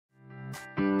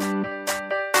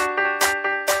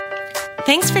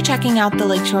Thanks for checking out the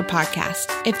Lakeshore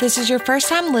Podcast. If this is your first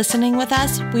time listening with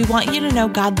us, we want you to know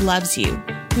God loves you.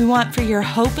 We want for your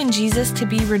hope in Jesus to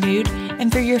be renewed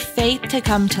and for your faith to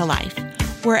come to life.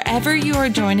 Wherever you are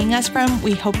joining us from,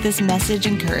 we hope this message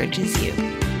encourages you.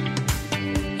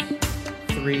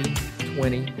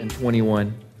 3:20 and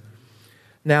 21.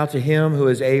 Now to him who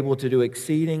is able to do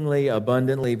exceedingly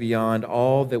abundantly beyond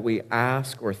all that we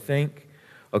ask or think,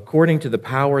 according to the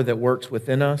power that works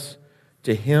within us,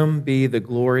 to him be the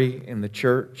glory in the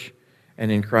church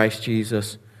and in Christ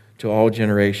Jesus to all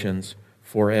generations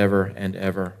forever and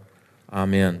ever.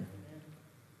 Amen.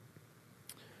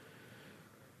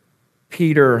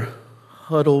 Peter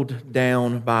huddled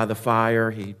down by the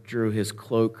fire. He drew his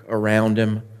cloak around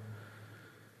him,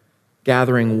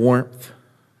 gathering warmth.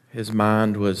 His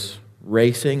mind was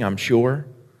racing, I'm sure,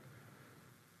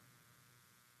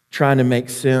 trying to make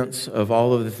sense of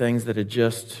all of the things that had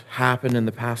just happened in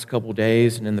the past couple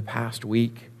days and in the past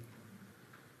week.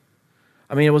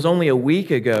 I mean, it was only a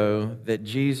week ago that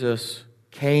Jesus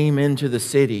came into the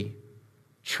city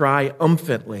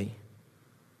triumphantly.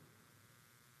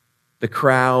 The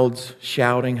crowds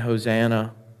shouting,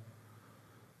 Hosanna.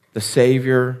 The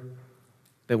Savior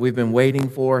that we've been waiting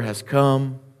for has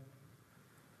come.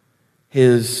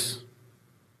 His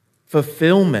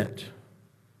fulfillment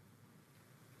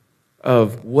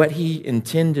of what he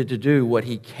intended to do, what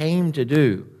he came to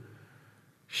do,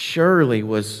 surely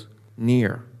was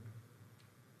near.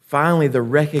 Finally, the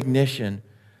recognition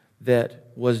that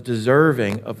was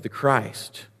deserving of the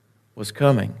Christ was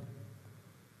coming.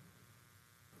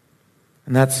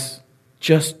 And that's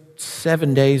just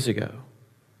 7 days ago,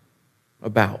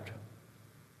 about.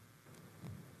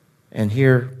 And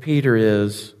here Peter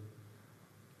is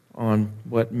on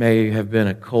what may have been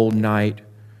a cold night.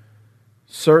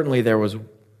 Certainly there was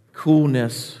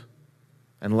coolness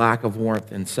and lack of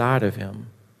warmth inside of him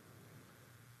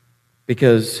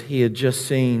because he had just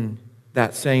seen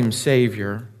that same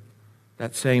Savior,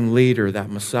 that same leader, that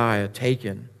Messiah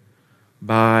taken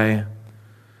by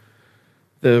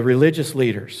the religious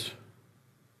leaders.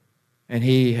 And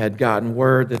he had gotten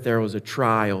word that there was a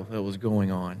trial that was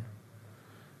going on,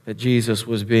 that Jesus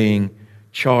was being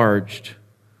charged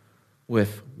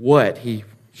with what he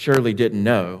surely didn't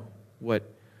know.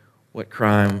 What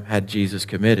crime had Jesus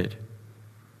committed?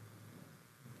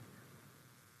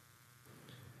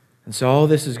 And so all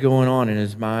this is going on and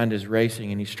his mind is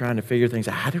racing and he's trying to figure things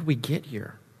out. How did we get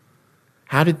here?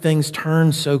 How did things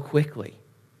turn so quickly?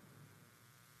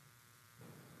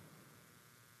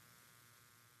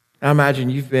 I imagine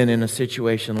you've been in a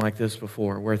situation like this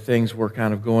before where things were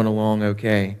kind of going along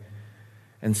okay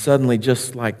and suddenly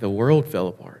just like the world fell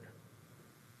apart.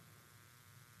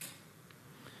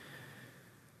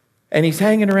 And he's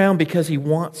hanging around because he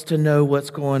wants to know what's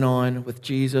going on with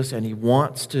Jesus, and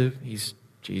he's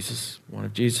Jesus, one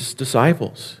of Jesus'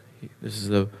 disciples. This is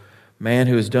the man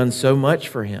who has done so much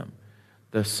for him,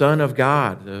 the Son of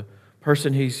God, the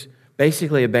person he's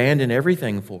basically abandoned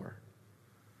everything for.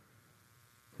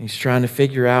 He's trying to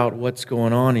figure out what's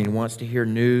going on. He wants to hear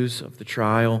news of the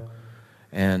trial,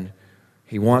 and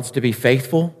he wants to be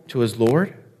faithful to his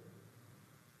Lord.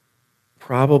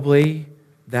 Probably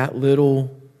that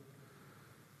little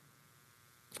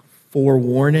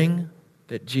forewarning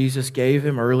that Jesus gave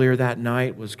him earlier that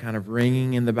night was kind of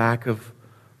ringing in the back of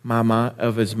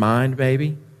his mind,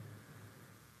 maybe,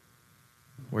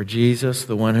 where Jesus,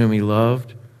 the one whom he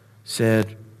loved,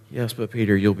 said, "Yes, but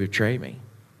Peter, you'll betray me."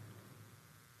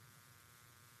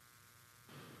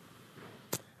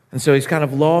 And so he's kind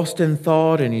of lost in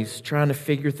thought and he's trying to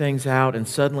figure things out, and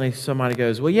suddenly somebody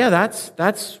goes, "Well, yeah,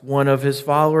 that's one of his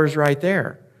followers right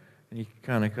there." And he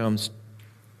kind of comes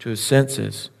to his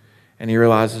senses. And he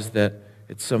realizes that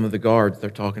it's some of the guards.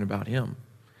 They're talking about him.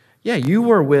 "Yeah, you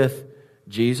were with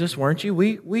Jesus, weren't you?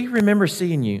 We remember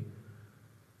seeing you."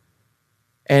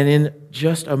 And in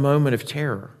just a moment of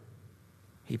terror,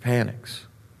 he panics.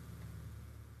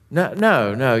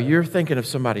 No, you're thinking of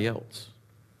somebody else.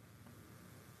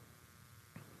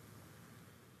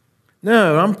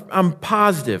 No, I'm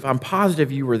positive. I'm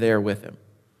positive you were there with him.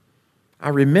 I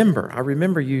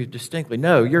remember you distinctly.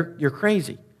 No, you're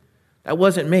crazy. That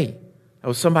wasn't me. That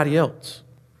was somebody else.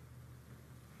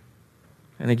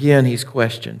 And again, he's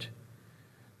questioned.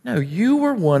 "No, you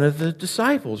were one of the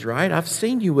disciples, right? I've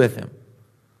seen you with him."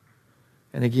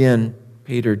 And again,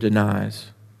 Peter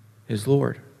denies his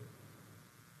Lord.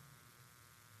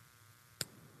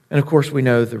 And of course, we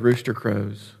know the rooster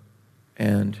crows,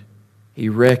 and he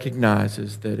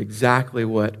recognizes that exactly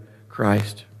what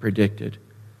Christ predicted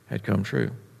had come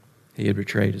true. He had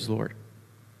betrayed his Lord.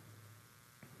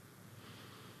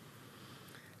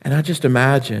 And I just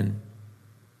imagine,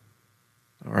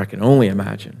 or I can only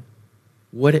imagine,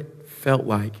 what it felt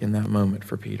like in that moment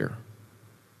for Peter.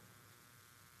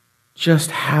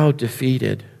 Just how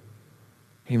defeated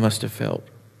he must have felt.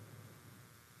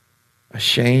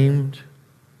 Ashamed,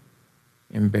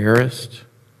 embarrassed,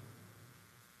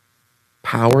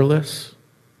 powerless.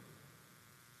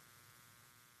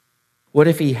 What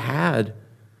if he had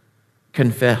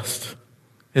confessed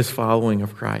his following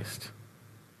of Christ?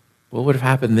 What would have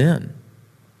happened then?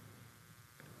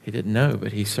 He didn't know,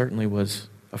 but he certainly was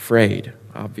afraid,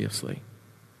 obviously.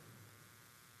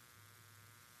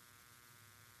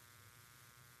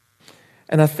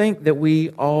 And I think that we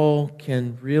all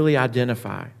can really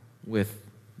identify with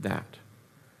that,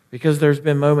 because there's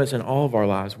been moments in all of our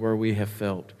lives where we have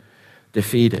felt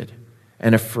defeated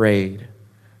and afraid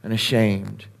and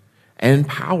ashamed and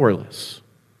powerless.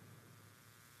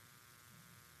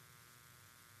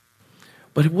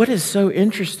 But what is so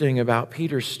interesting about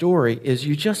Peter's story is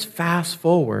you just fast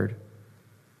forward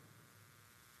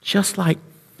just like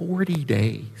 40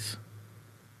 days,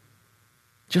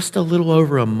 just a little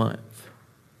over a month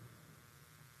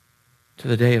to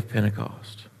the day of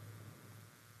Pentecost.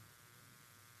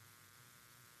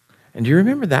 And do you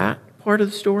remember that part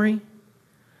of the story?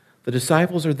 The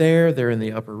disciples are there, they're in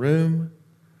the upper room,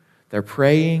 they're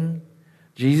praying.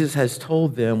 Jesus has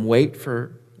told them, wait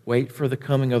for the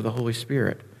coming of the Holy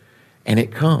Spirit. And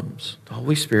it comes. The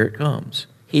Holy Spirit comes.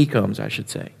 He comes, I should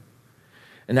say.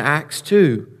 In Acts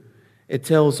 2, it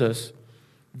tells us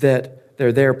that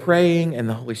they're there praying and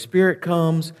the Holy Spirit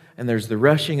comes and there's the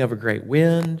rushing of a great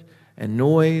wind and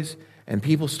noise and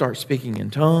people start speaking in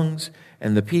tongues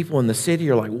and the people in the city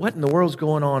are like, what in the world's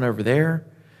going on over there?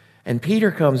 And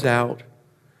Peter comes out,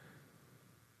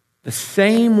 the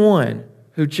same one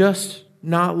who just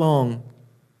not long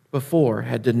before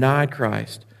had denied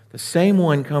Christ. The same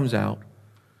one comes out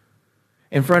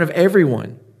in front of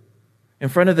everyone, in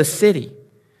front of the city,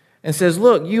 and says,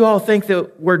 look, you all think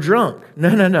that we're drunk.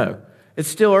 No. It's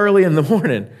still early in the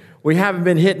morning. We haven't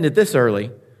been hitting it this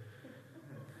early.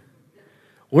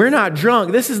 We're not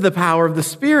drunk. This is the power of the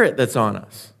Spirit that's on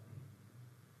us.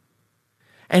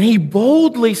 And he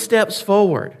boldly steps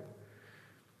forward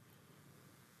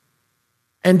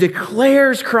and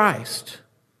declares Christ.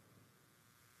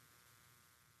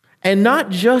 And not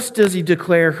just does he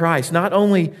declare Christ, not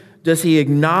only does he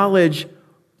acknowledge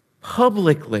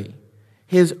publicly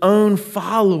his own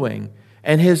following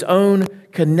and his own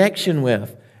connection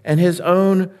with and his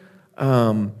own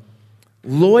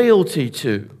loyalty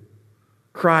to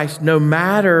Christ, no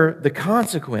matter the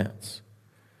consequence,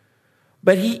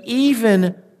 but he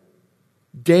even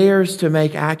dares to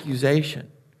make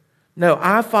accusation. No,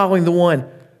 I'm following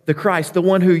the Christ, the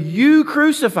one who you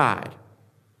crucified.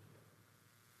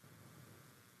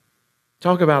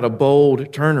 Talk about a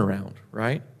bold turnaround,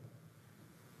 right?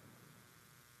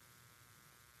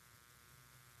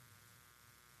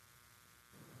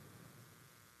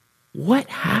 What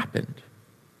happened?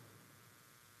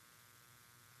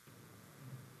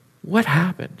 What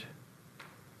happened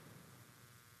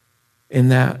in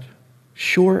that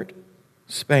short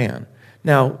span?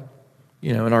 Now,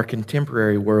 in our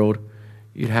contemporary world,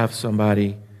 you'd have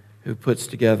somebody who puts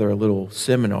together a little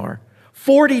seminar.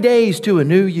 40 days to a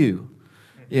new you.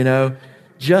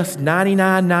 Just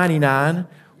 $99.99.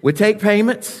 We take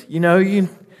payments. You can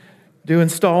do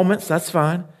installments. That's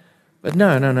fine. But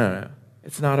no.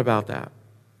 It's not about that.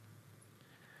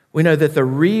 We know that the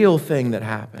real thing that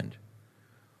happened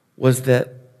was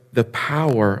that the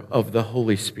power of the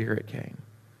Holy Spirit came.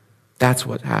 That's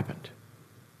what happened.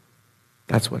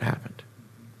 That's what happened.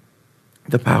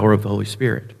 The power of the Holy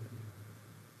Spirit.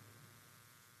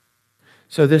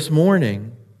 So this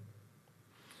morning,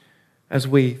 as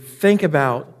we think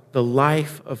about the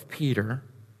life of Peter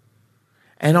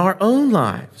and our own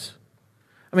lives,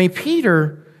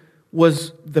 Peter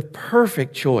was the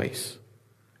perfect choice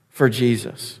for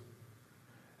Jesus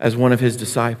as one of his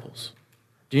disciples.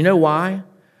 Do you know why?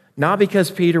 Not because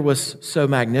Peter was so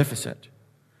magnificent.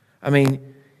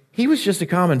 He was just a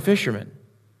common fisherman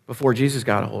before Jesus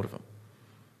got a hold of him.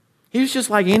 He was just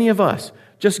like any of us,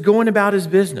 just going about his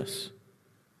business.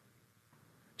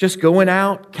 Just going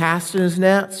out, casting his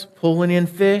nets, pulling in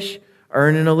fish,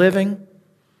 earning a living.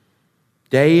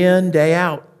 Day in, day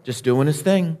out, just doing his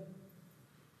thing.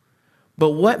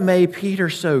 But what made Peter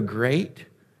so great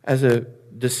as a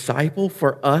disciple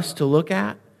for us to look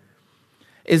at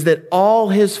is that all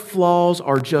his flaws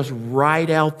are just right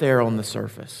out there on the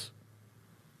surface.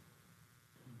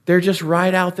 They're just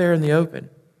right out there in the open.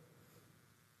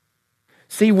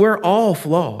 See, we're all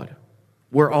flawed.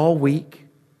 We're all weak.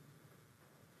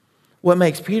 what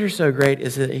makes Peter so great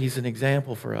is that he's an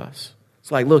example for us.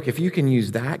 It's like, look, if you can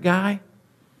use that guy,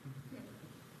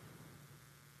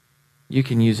 you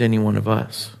can use any one of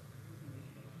us.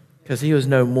 Because he was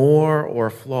no more or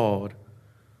flawed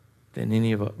than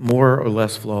any of us, more or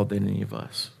less flawed than any of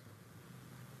us.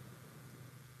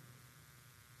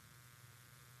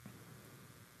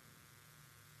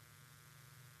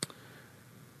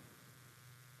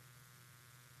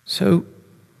 So,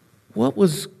 what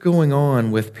was going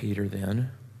on with Peter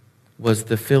then was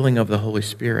the filling of the Holy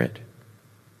Spirit.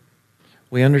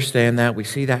 We understand that. We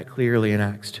see that clearly in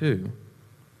Acts 2.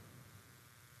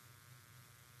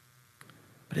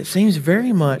 But it seems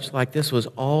very much like this was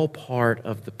all part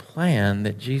of the plan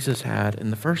that Jesus had in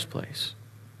the first place.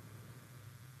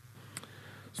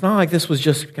 It's not like this was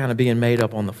just kind of being made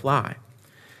up on the fly.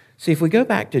 See, if we go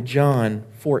back to John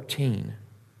 14,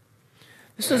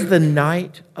 this is the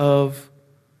night of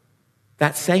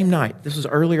that same night. This was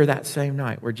earlier that same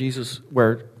night where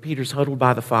Peter's huddled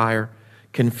by the fire,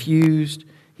 confused.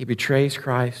 He betrays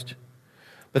Christ.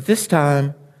 But this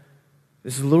time,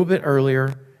 this is a little bit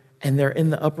earlier, and they're in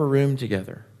the upper room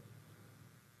together.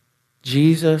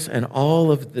 Jesus and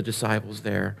all of the disciples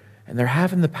there, and they're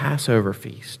having the Passover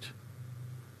feast.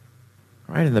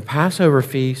 All right, and the Passover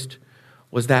feast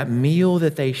was that meal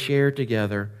that they shared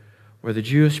together where the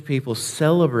Jewish people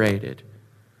celebrated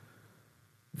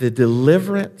the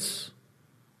deliverance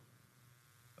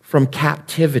from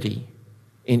captivity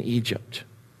in Egypt.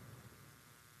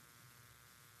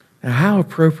 Now, how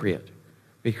appropriate,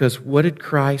 because what did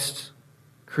Christ's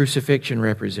crucifixion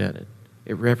represented?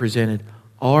 It represented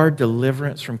our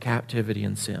deliverance from captivity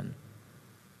and sin.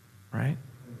 Right?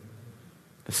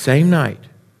 The same night,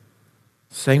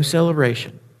 same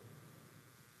celebration.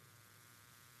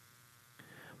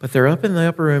 But they're up in the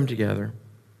upper room together.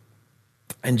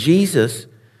 And Jesus,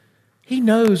 he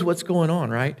knows what's going on,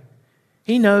 right?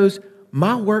 He knows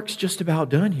my work's just about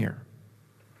done here.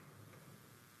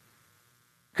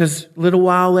 Because a little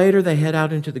while later, they head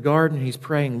out into the garden. And he's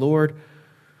praying, Lord,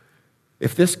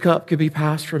 if this cup could be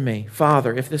passed from me.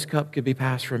 Father, if this cup could be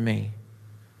passed from me.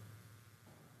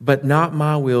 But not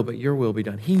my will, but your will be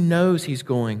done. He knows he's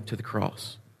going to the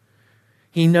cross.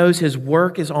 He knows his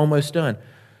work is almost done.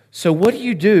 So what do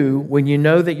you do when you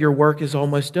know that your work is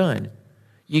almost done?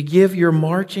 You give your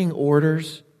marching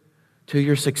orders to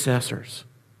your successors.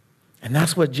 And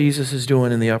that's what Jesus is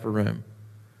doing in the upper room.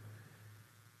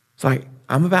 It's like,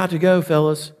 I'm about to go,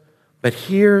 fellas, but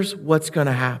here's what's going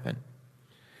to happen.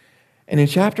 And in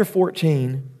chapter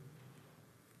 14,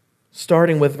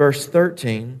 starting with verse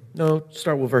 13,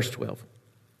 start with verse 12.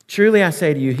 Truly I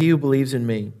say to you, he who believes in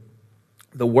me,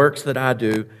 the works that I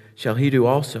do shall he do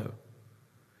also.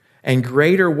 And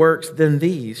greater works than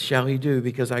these shall he do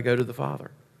because I go to the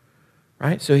Father.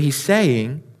 Right? So he's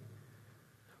saying,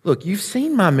 look, you've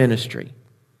seen my ministry.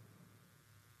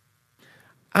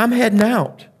 I'm heading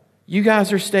out. You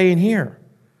guys are staying here.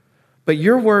 But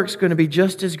your work's going to be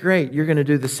just as great. You're going to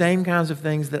do the same kinds of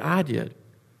things that I did.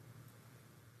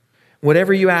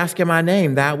 Whatever you ask in my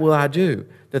name, that will I do,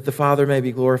 that the Father may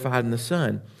be glorified in the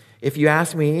Son. If you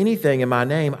ask me anything in my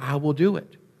name, I will do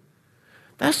it.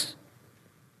 That's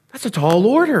a tall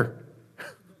order.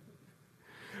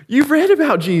 You've read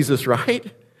about Jesus,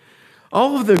 right?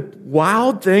 All of the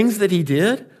wild things that he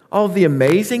did, all of the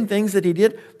amazing things that he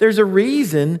did. There's a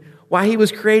reason why he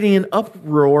was creating an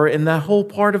uproar in that whole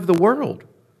part of the world.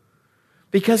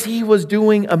 Because he was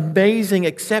doing amazing,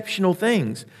 exceptional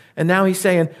things. And now he's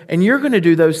saying, and you're going to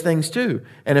do those things too.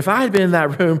 And if I had been in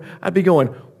that room, I'd be going,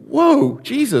 whoa,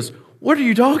 Jesus, what are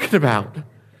you talking about?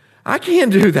 I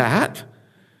can't do that.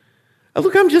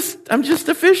 Look, I'm just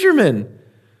a fisherman.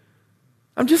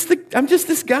 I'm just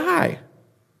this guy.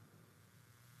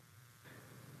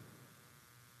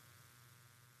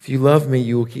 If you love me,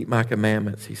 you will keep my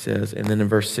commandments, he says. And then in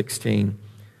verse 16,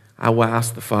 I will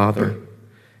ask the Father,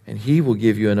 and he will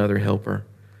give you another helper,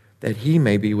 that he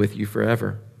may be with you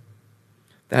forever.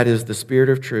 That is the Spirit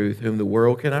of truth, whom the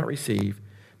world cannot receive,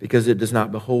 because it does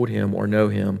not behold him or know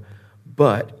him.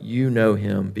 But you know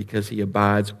him, because he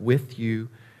abides with you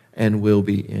and will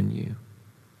be in you.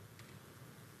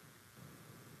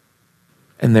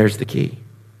 And there's the key.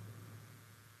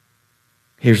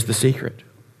 Here's the secret.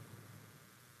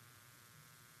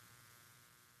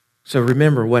 So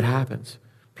remember what happens.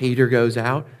 Peter goes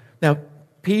out. Now,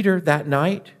 Peter, that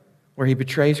night where he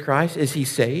betrays Christ, is he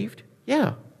saved?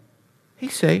 Yeah,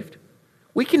 he's saved.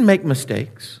 We can make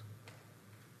mistakes.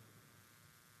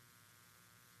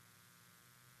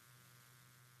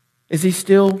 Is he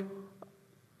still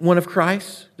one of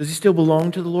Christ? Does he still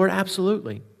belong to the Lord?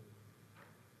 Absolutely.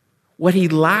 What he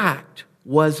lacked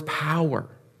was power.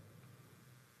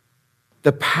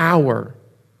 the power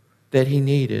that he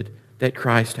needed that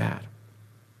Christ had.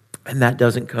 And that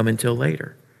doesn't come until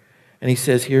later. And he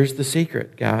says, here's the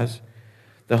secret, guys.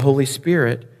 The Holy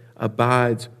Spirit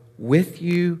abides with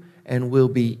you and will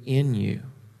be in you.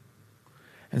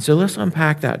 And so let's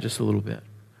unpack that just a little bit.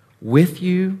 With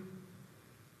you,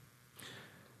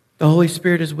 the Holy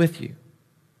Spirit is with you.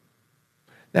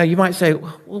 Now you might say,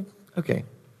 well, okay,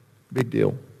 big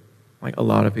deal. Like a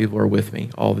lot of people are with me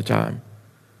all the time.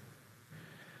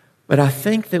 But I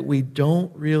think that we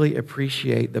don't really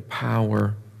appreciate the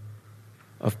power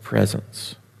of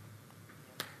presence.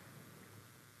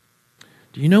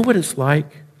 Do you know what it's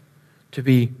like to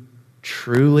be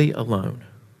truly alone?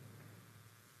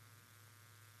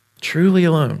 Truly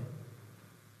alone.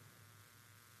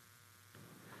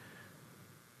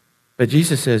 But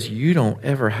Jesus says you don't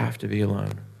ever have to be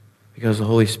alone because the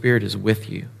Holy Spirit is with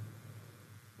you.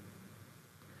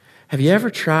 Have you ever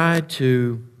tried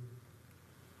to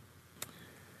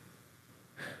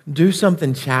do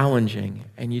something challenging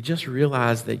and you just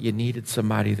realized that you needed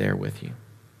somebody there with you?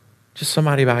 Just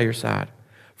somebody by your side.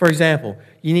 For example,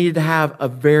 you needed to have a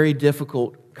very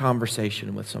difficult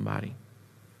conversation with somebody,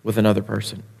 with another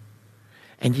person.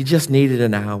 And you just needed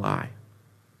an ally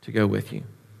to go with you,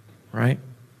 right?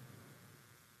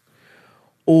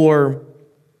 Or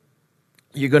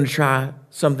you're going to try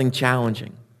something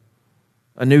challenging,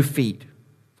 a new feat,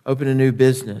 open a new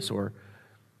business, or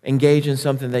engage in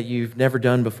something that you've never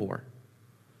done before.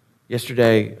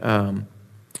 Yesterday, I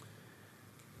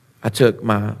took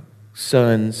my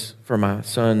sons, for my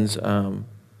son's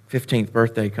 15th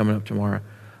birthday coming up tomorrow,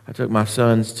 I took my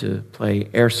sons to play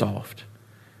airsoft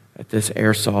at this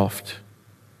airsoft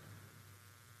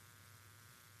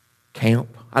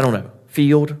camp. I don't know,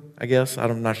 field, I guess.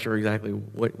 I'm not sure exactly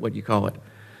what you call it.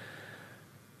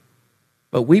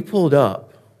 But we pulled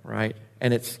up, right?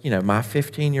 And it's, my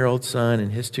 15-year-old son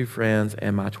and his two friends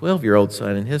and my 12-year-old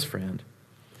son and his friend.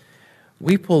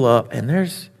 We pull up and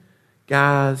there's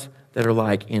guys that are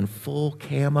like in full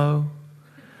camo,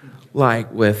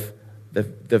 like with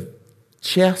the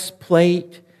chest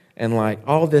plate and like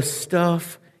all this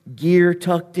stuff, gear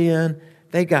tucked in.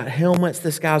 They got helmets.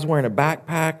 This guy's wearing a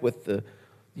backpack with the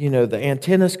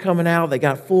antennas coming out. They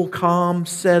got full comm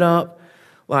set up.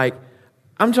 Like,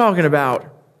 I'm talking about,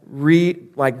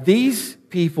 these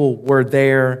people were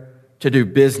there to do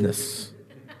business.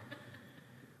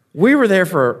 We were there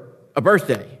for a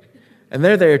birthday, and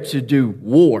they're there to do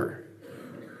war.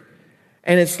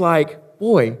 And it's like,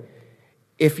 boy,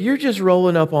 if you're just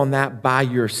rolling up on that by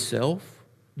yourself,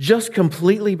 just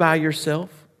completely by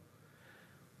yourself,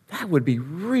 that would be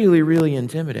really, really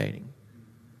intimidating.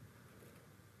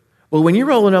 Well, when you're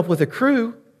rolling up with a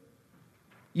crew,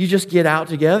 you just get out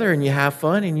together and you have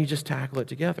fun and you just tackle it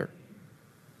together.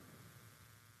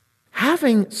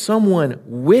 Having someone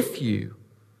with you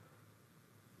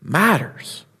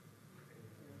matters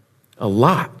a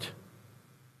lot.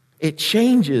 It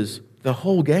changes the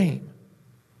whole game.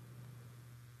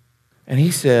 And he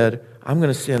said, I'm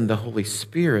going to send the Holy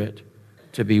Spirit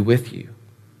to be with you.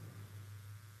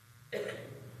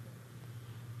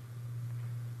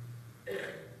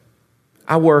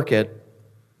 I work at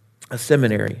a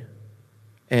seminary,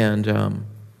 and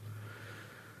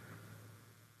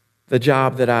the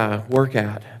job that I work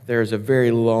at, there's a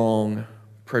very long,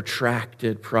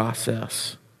 protracted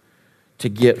process to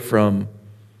get from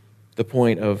the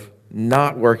point of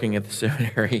not working at the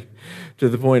seminary to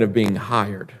the point of being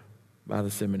hired by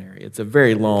the seminary. It's a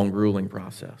very long, grueling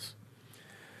process.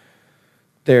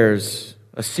 There's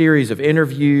a series of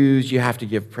interviews. You have to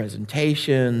give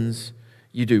presentations.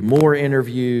 You do more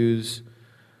interviews.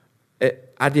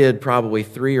 I did probably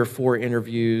 3 or 4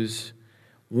 interviews.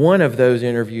 One of those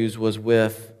interviews was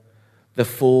with the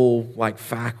full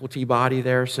faculty body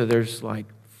there. So there's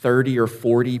 30 or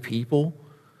 40 people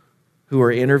who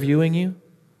are interviewing you,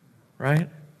 right?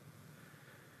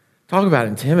 Talk about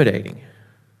intimidating.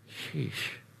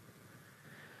 Sheesh.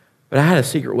 But I had a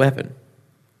secret weapon.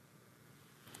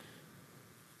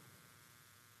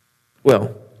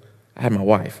 Well, I had my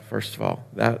wife, first of all.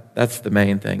 That's the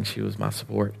main thing. She was my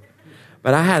support.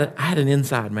 But I had an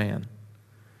inside man.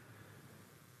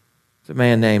 It's a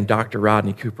man named Dr.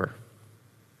 Rodney Cooper.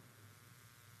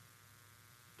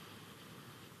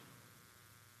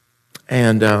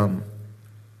 And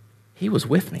he was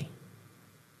with me.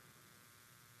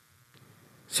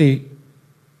 See,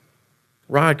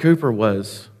 Rod Cooper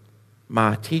was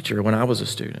my teacher when I was a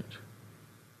student.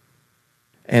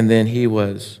 And then he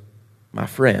was my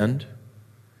friend.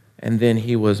 And then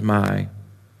he was my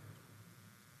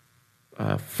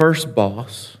first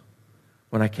boss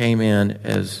when I came in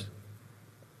as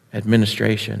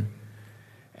administration.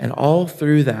 And all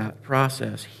through that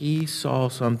process, he saw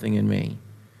something in me.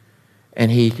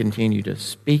 And he continued to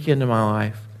speak into my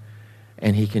life.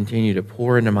 And he continued to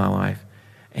pour into my life.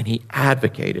 And he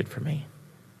advocated for me.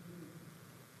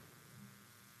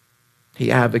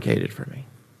 He advocated for me.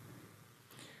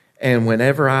 And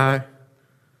whenever I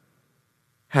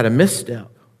had a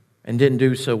misstep and didn't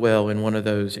do so well in one of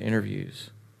those interviews,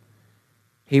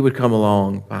 he would come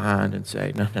along behind and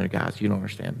say, no, guys, you don't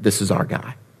understand. This is our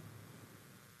guy.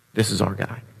 This is our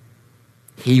guy.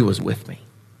 He was with me.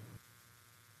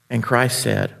 And Christ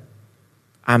said,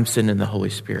 I'm sending the Holy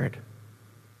Spirit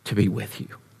to be with you.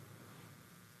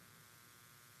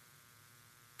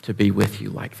 To be with you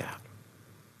like that.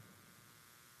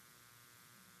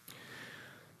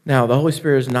 Now, the Holy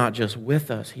Spirit is not just with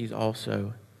us, he's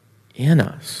also in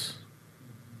us.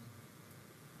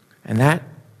 And that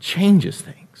changes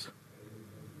things,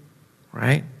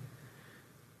 right?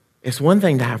 It's one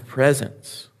thing to have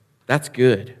presence. That's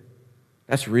good.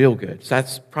 That's real good. So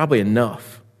that's probably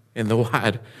enough in the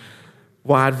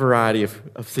wide variety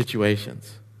of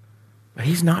situations. But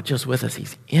he's not just with us,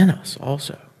 he's in us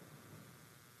also.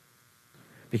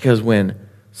 Because when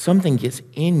something gets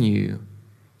in you,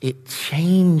 it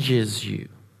changes you.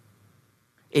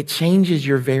 It changes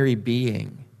your very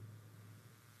being.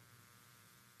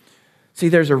 See,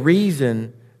 there's a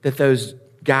reason that those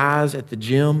guys at the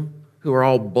gym who are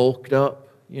all bulked up,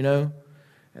 and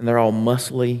they're all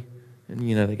muscly, and,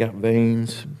 they got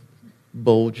veins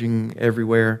bulging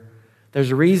everywhere. There's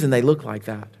a reason they look like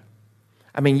that.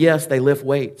 I mean, yes, they lift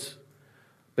weights,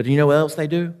 but you know what else they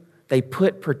do? They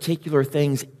put particular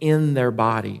things in their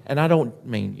body. And I don't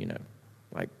mean,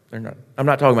 I'm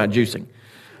not talking about juicing.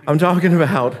 I'm talking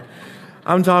about,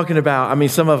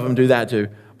 some of them do that too.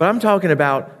 But I'm talking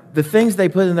about the things they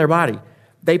put in their body.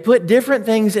 They put different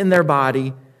things in their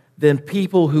body than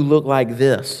people who look like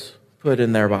this put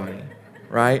in their body,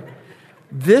 right?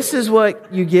 This is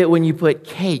what you get when you put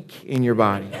cake in your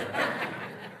body.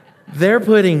 They're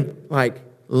putting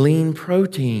lean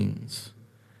proteins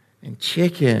and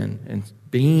chicken and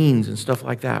beans and stuff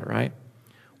like that, right?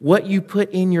 What you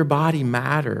put in your body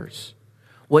matters.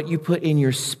 What you put in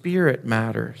your spirit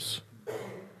matters.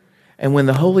 And when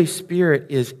the Holy Spirit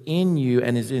is in you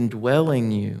and is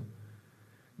indwelling you,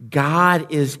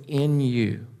 God is in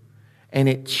you. And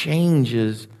it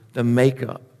changes the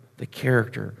makeup, the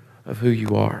character of who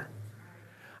you are.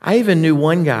 I even knew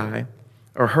one guy,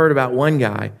 or heard about one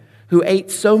guy, who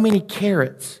ate so many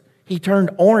carrots, he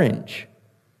turned orange.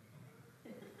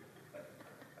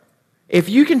 If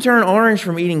you can turn orange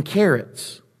from eating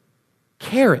carrots,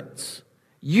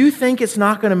 you think it's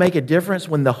not going to make a difference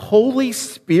when the Holy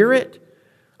Spirit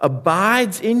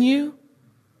abides in you?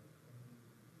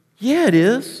 Yeah, it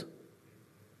is.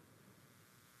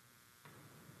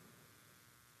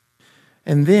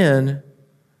 And then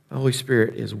the Holy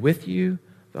Spirit is with you,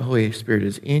 the Holy Spirit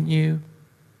is in you,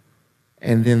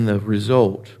 and then the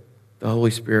result, the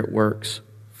Holy Spirit works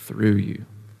through you.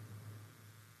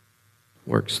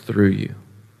 Works through you.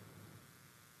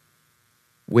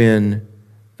 When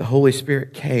the Holy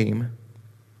Spirit came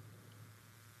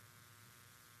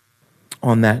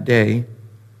on that day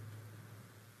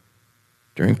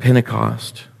during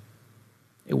Pentecost,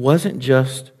 it wasn't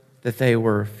just that they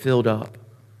were filled up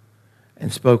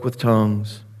and spoke with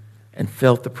tongues and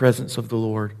felt the presence of the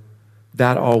Lord.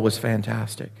 That all was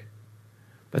fantastic.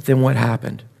 But then what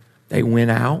happened? They went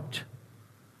out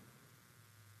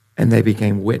and they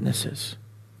became witnesses,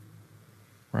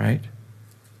 right?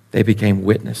 They became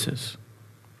witnesses.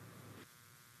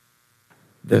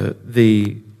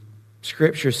 The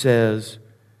scripture says,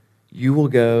 you will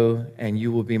go and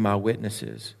you will be my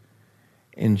witnesses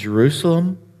in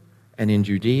Jerusalem and in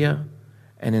Judea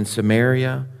and in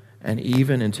Samaria and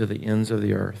even into the ends of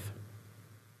the earth.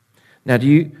 Now,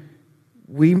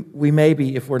 we may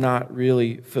be, if we're not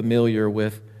really familiar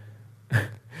with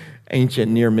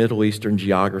ancient Near Middle Eastern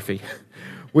geography,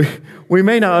 we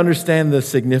may not understand the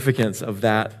significance of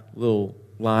that little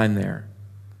line there.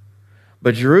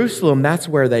 But Jerusalem, that's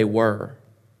where they were.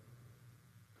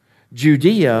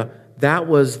 Judea, that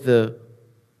was the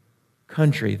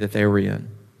country that they were in.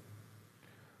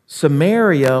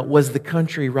 Samaria was the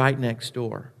country right next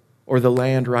door, or the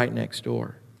land right next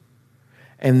door.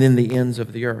 And then the ends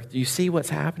of the earth. Do you see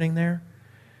what's happening there?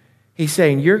 He's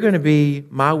saying, you're going to be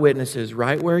my witnesses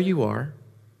right where you are.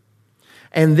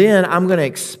 And then I'm going to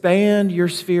expand your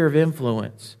sphere of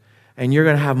influence. And you're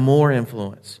going to have more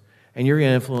influence. And you're going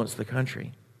to influence the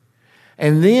country.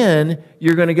 And then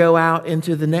you're going to go out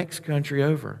into the next country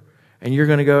over. And you're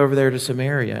going to go over there to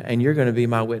Samaria. And you're going to be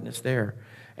my witness there.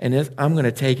 And I'm going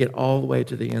to take it all the way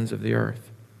to the ends of the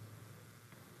earth.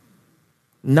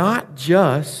 not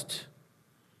just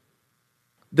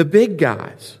the big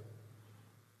guys.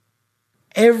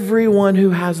 Everyone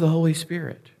who has the Holy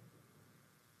Spirit.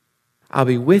 I'll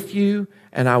be with you,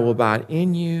 and I will abide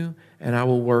in you, and I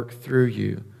will work through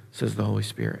you, says the Holy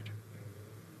Spirit.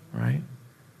 Right?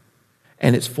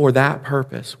 And it's for that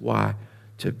purpose. Why?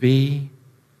 To be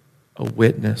a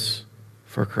witness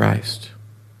for Christ.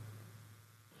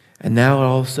 And now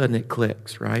all of a sudden it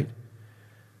clicks, right?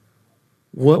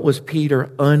 What was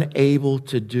Peter unable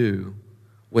to do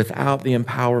without the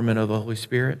empowerment of the Holy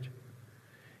Spirit?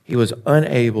 He was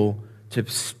unable to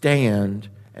stand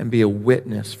and be a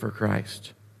witness for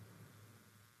Christ.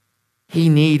 He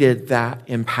needed that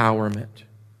empowerment.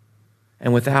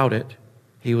 And without it,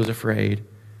 he was afraid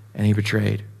and he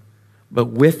betrayed. But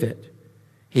with it,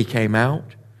 he came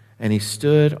out and he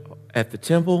stood at the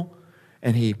temple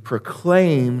and he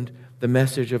proclaimed the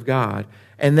message of God.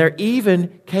 And there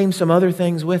even came some other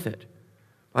things with it.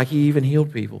 Like he even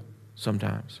healed people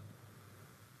sometimes.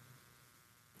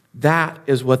 That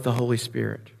is what the Holy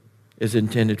Spirit is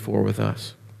intended for with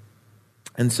us.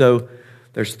 And so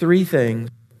there's three things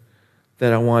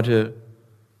that I want to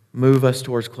move us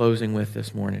towards closing with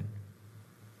this morning.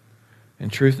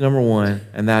 And truth number one,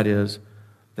 and that is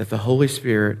that the Holy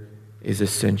Spirit is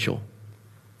essential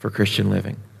for Christian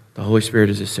living. The Holy Spirit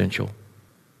is essential.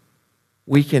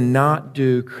 We cannot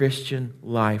do Christian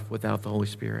life without the Holy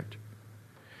Spirit.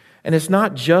 And it's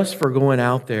not just for going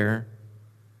out there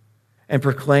and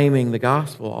proclaiming the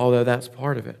gospel, although that's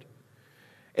part of it.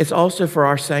 It's also for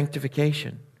our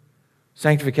sanctification.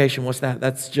 Sanctification, what's that?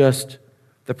 That's just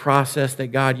the process that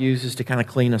God uses to kind of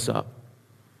clean us up,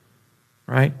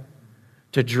 right?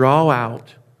 To draw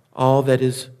out all that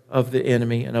is of the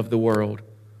enemy and of the world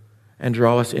and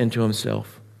draw us into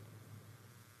himself.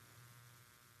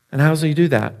 And how does he do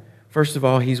that? First of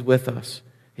all, he's with us.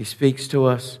 He speaks to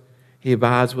us. He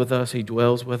abides with us. He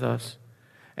dwells with us.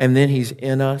 And then he's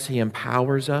in us. He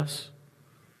empowers us.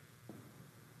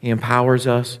 He empowers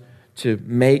us to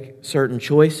make certain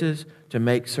choices, to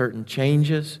make certain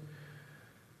changes,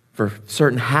 for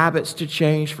certain habits to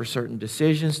change, for certain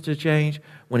decisions to change.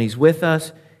 When he's with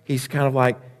us, he's kind of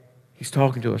like, he's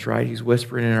talking to us, right? He's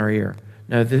whispering in our ear.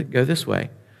 No, go this way.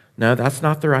 No, that's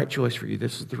not the right choice for you.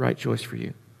 This is the right choice for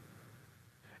you.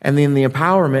 And then the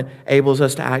empowerment enables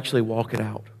us to actually walk it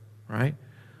out, right?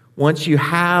 Once you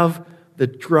have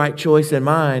the right choice in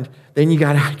mind, then you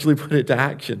got to actually put it to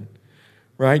action,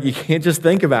 right? You can't just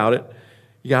think about it.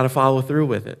 You got to follow through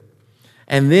with it.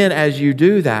 And then as you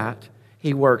do that,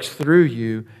 he works through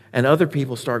you, and other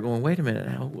people start going, wait a minute,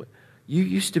 now, you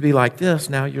used to be like this,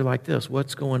 now you're like this.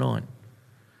 What's going on?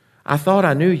 I thought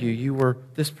I knew you. You were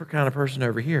this kind of person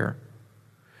over here.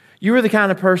 You were the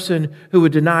kind of person who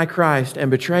would deny Christ and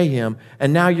betray him,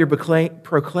 and now you're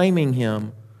proclaiming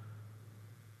him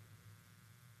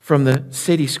from the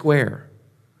city square.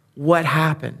 What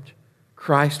happened?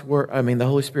 The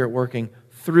Holy Spirit working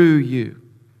through you,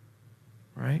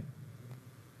 right?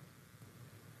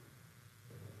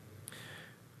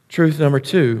 Truth number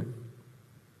two,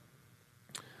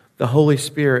 the Holy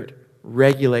Spirit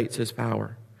regulates his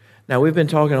power. Now, we've been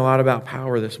talking a lot about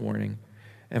power this morning,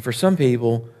 and for some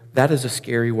people, that is a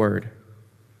scary word.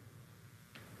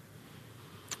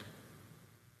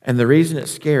 And the reason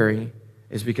it's scary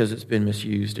is because it's been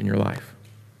misused in your life.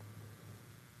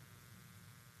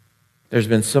 There's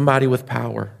been somebody with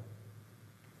power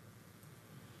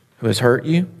who has hurt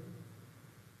you,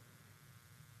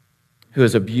 who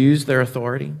has abused their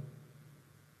authority.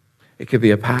 It could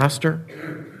be a pastor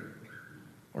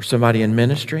or somebody in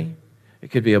ministry.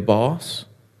 It could be a boss.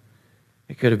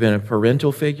 It could have been a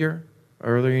parental figure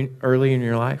early in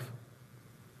your life.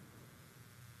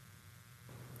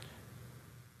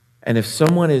 And if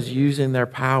someone is using their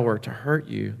power to hurt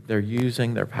you, they're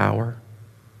using their power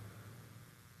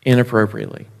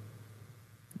inappropriately.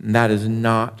 And that is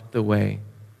not the way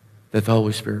that the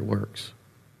Holy Spirit works.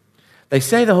 They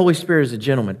say the Holy Spirit is a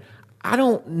gentleman. I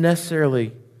don't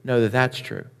necessarily know that that's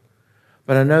true.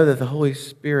 But I know that the Holy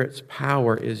Spirit's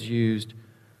power is used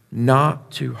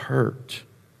not to hurt.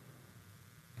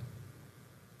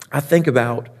 I think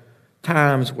about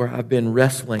times where I've been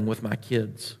wrestling with my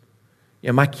kids.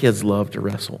 My kids love to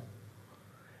wrestle.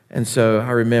 And so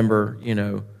I remember,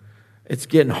 it's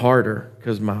getting harder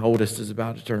because my oldest is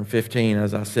about to turn 15,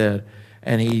 as I said,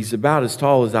 and he's about as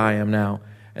tall as I am now.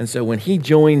 And so when he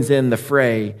joins in the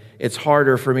fray, it's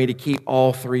harder for me to keep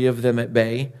all three of them at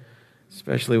bay,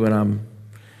 especially when I'm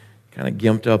kind of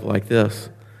gimped up like this.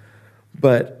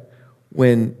 But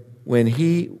when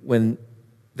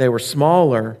they were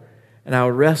smaller and I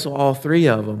would wrestle all three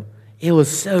of them, it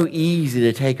was so easy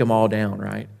to take them all down,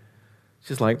 right? It's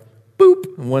just like,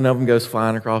 boop, and one of them goes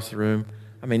flying across the room.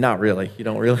 I mean, not really. You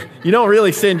don't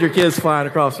really send your kids flying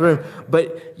across the room,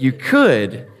 but you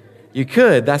could. You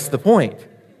could. That's the point.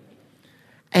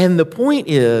 And the point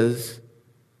is,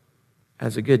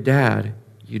 as a good dad,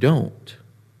 you don't.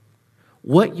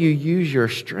 What you use your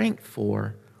strength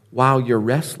for while you're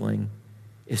wrestling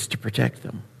is to protect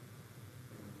them.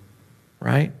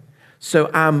 Right?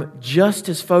 So I'm just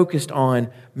as focused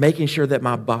on making sure that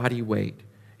my body weight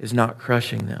is not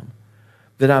crushing them,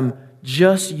 that I'm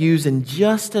just using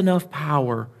just enough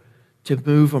power to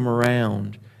move them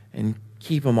around and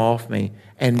keep them off me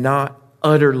and not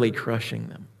utterly crushing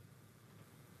them.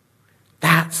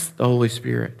 That's the Holy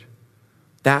Spirit.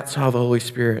 That's how the Holy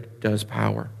Spirit does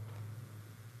power.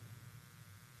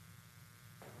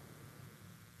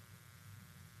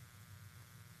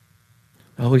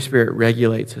 The Holy Spirit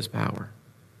regulates His power.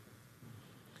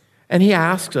 And He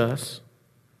asks us,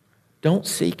 don't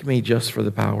seek me just for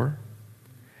the power.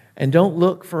 And don't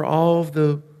look for all of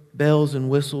the bells and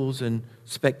whistles and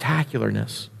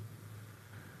spectacularness.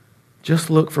 Just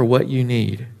look for what you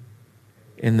need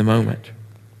in the moment.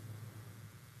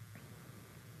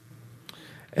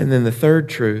 And then the third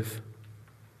truth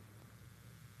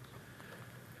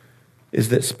is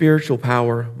that spiritual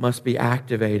power must be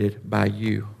activated by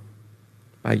you.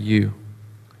 By you.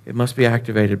 It must be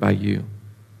activated by you.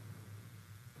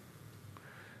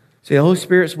 See, the Holy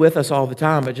Spirit's with us all the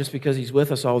time, but just because He's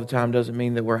with us all the time doesn't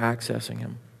mean that we're accessing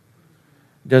Him.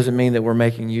 It doesn't mean that we're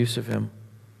making use of Him.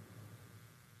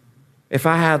 If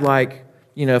I had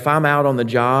if I'm out on the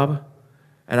job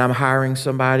and I'm hiring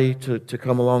somebody to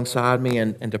come alongside me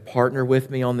and to partner with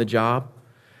me on the job,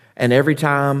 and every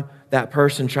time that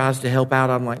person tries to help out,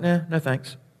 I'm like, no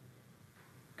thanks.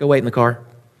 Go wait in the car.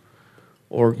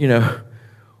 Or,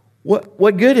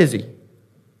 what good is he?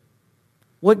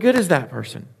 What good is that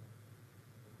person?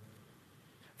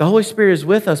 The Holy Spirit is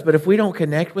with us, but if we don't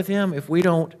connect with Him, if we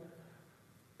don't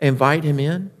invite Him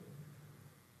in,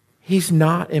 He's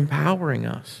not empowering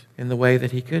us in the way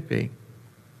that He could be.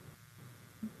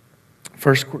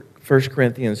 1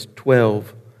 Corinthians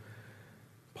 12,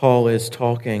 Paul is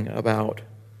talking about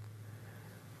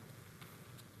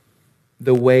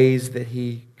the ways that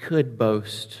he could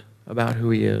boast about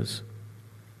who he is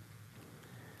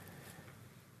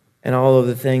and all of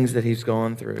the things that he's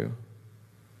gone through.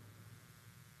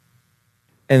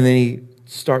 And then he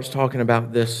starts talking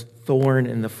about this thorn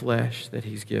in the flesh that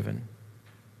he's given.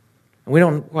 And we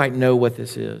don't quite know what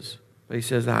this is, but he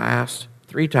says, I asked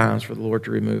 3 times for the Lord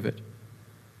to remove it.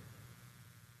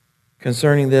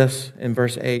 Concerning this, in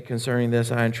verse 8, concerning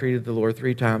this, I entreated the Lord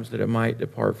 3 times that it might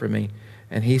depart from me.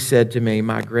 And He said to me,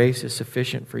 my grace is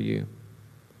sufficient for you,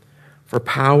 for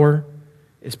power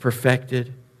is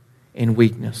perfected in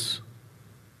weakness.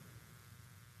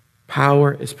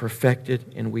 Power is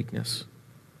perfected in weakness.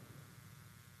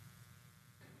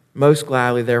 Most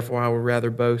gladly, therefore, I will rather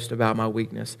boast about my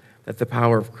weakness, that the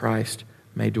power of Christ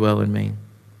may dwell in me.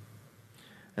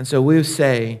 And so we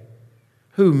say,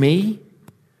 who, me?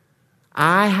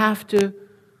 I have to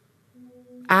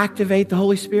activate the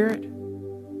Holy Spirit?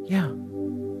 Yeah.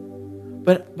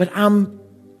 But I'm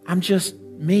just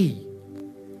me.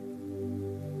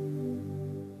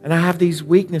 And I have these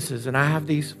weaknesses and I have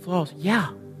these flaws.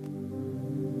 Yeah.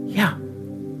 Yeah.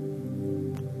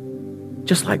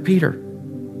 Just like Peter.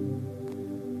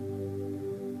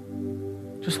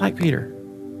 Just like Peter.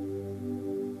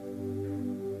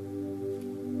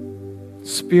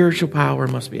 Spiritual power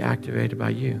must be activated by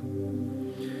you.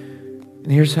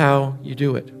 And here's how you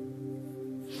do it.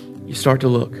 You start to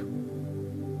look.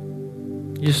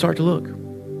 You just start to look.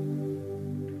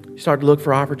 You start to look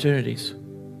for opportunities.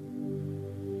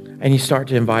 And you start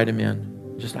to invite Him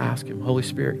in. Just ask Him, Holy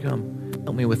Spirit, come.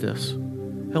 Help me with this.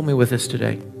 Help me with this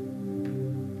today.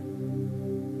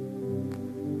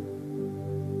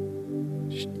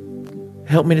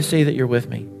 Help me to see that you're with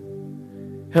me.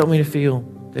 Help me to feel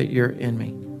that you're in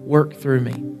me. Work through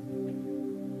me.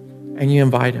 And you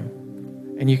invite Him.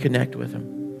 And you connect with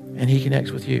Him. And He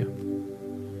connects with you.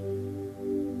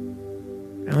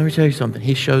 And let me tell you something.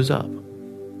 He shows up.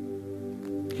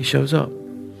 He shows up.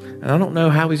 And I don't know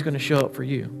how He's going to show up for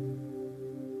you.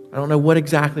 I don't know what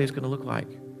exactly it's going to look like.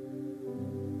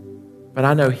 But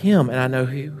I know Him and I know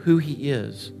who He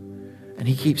is. And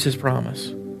He keeps His promise.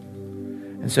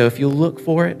 And so if you look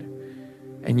for it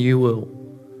and you will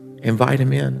invite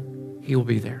Him in, He will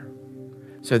be there.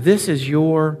 So this is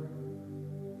your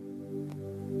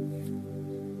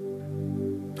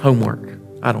homework.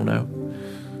 I don't know.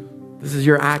 This is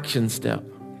your action step.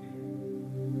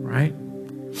 Right?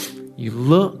 You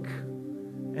look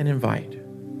and invite.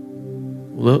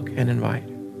 Look and invite.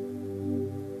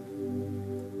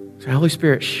 So Holy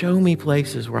Spirit, show me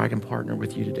places where I can partner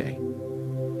with you today.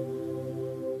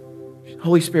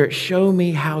 Holy Spirit, show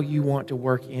me how you want to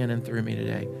work in and through me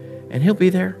today. And he'll be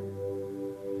there.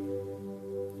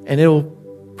 And it'll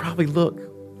probably look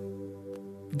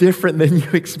different than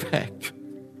you expect.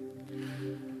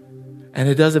 And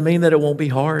it doesn't mean that it won't be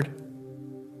hard.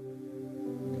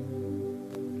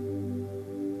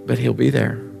 But he'll be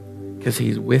there because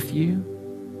he's with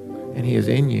you and he is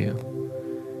in you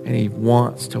and he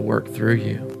wants to work through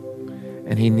you.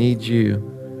 And he needs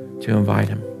you to invite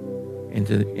him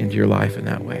into your life in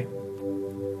that way.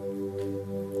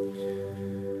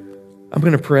 I'm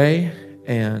going to pray,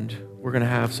 and we're going to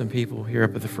have some people here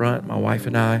up at the front, my wife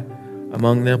and I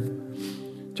among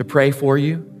them, to pray for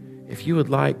you. If you would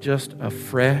like just a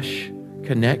fresh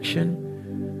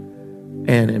connection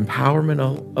and empowerment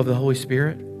of the Holy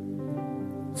Spirit,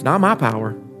 it's not my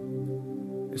power.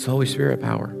 It's the Holy Spirit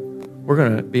power. We're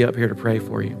going to be up here to pray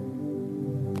for you.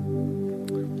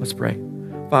 Let's pray.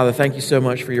 Father, thank you so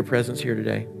much for your presence here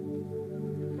today.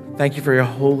 Thank you for your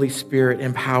Holy Spirit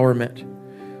empowerment.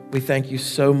 We thank you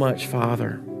so much,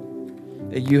 Father,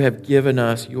 that you have given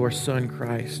us your Son,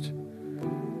 Christ,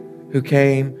 who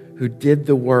came, who did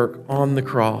the work on the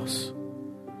cross.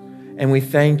 And we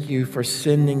thank you for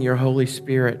sending your Holy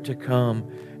Spirit to come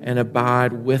and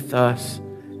abide with us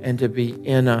and to be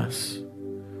in us.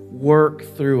 Work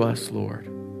through us, Lord.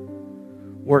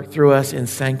 Work through us in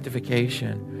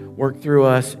sanctification. Work through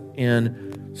us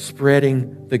in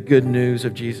spreading the good news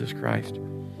of Jesus Christ.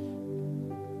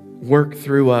 Work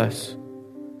through us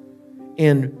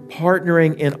in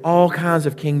partnering in all kinds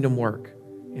of kingdom work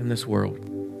in this world.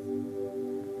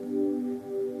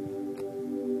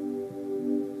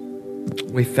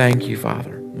 We thank you,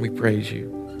 Father. We praise you.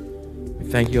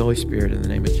 We thank you, Holy Spirit, in the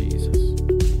name of Jesus.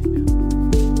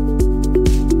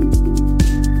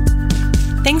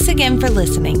 Thanks again for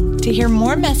listening. To hear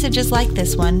more messages like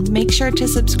this one, make sure to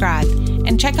subscribe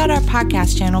and check out our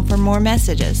podcast channel for more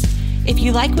messages. If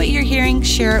you like what you're hearing,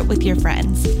 share it with your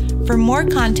friends. For more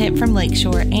content from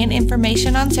Lakeshore and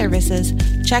information on services,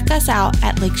 check us out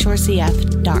at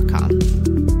lakeshorecf.com.